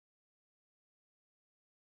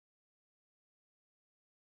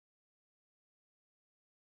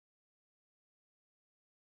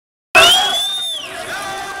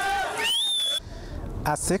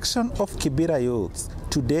A section of Kibera Youth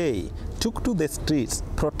today took to the streets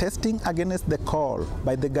protesting against the call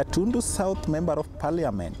by the Gatundu South Member of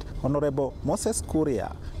Parliament, Honorable Moses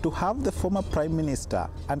Kuria, to have the former Prime Minister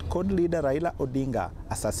and CORD leader Raila Odinga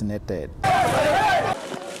assassinated.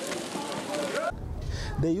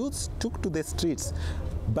 The youths took to the streets,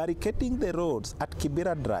 barricading the roads at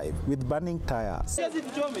Kibera Drive with burning tires.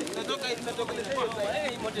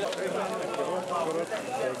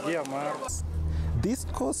 This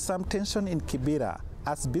caused some tension in Kibera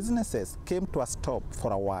as businesses came to a stop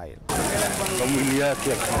for a while.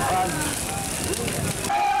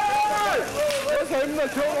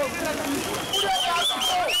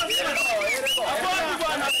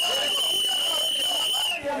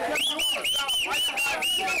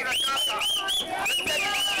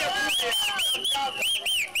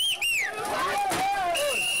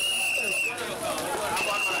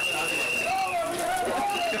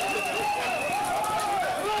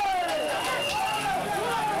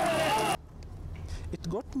 It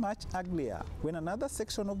got much uglier when another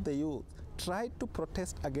section of the youth tried to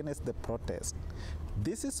protest against the protest.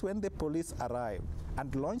 This is when the police arrived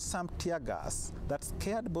and launched some tear gas that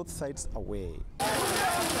scared both sides away.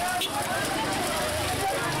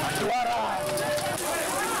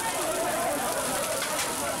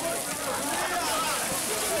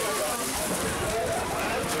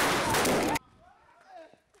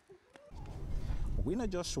 Winner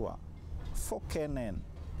Joshua, for KNN,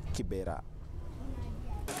 Kibera.